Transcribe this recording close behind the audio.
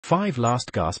5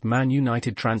 last-gasp Man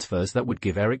United transfers that would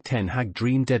give Erik Ten Hag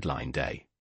dream deadline day.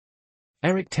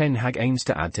 Erik Ten Hag aims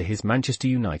to add to his Manchester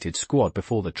United squad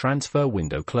before the transfer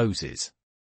window closes.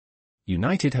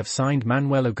 United have signed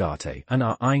Manuel Ugarte and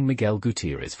are eyeing Miguel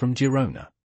Gutierrez from Girona.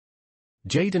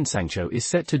 Jadon Sancho is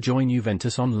set to join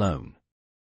Juventus on loan.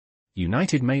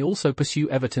 United may also pursue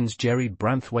Everton's Jarrad,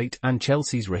 Branthwaite and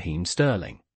Chelsea's Raheem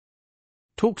Sterling.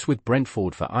 Talks with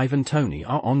Brentford for Ivan Toney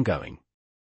are ongoing.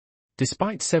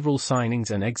 Despite several signings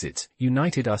and exits,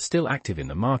 United are still active in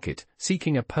the market,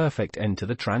 seeking a perfect end to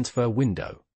the transfer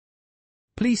window.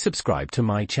 Please subscribe to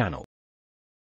my channel.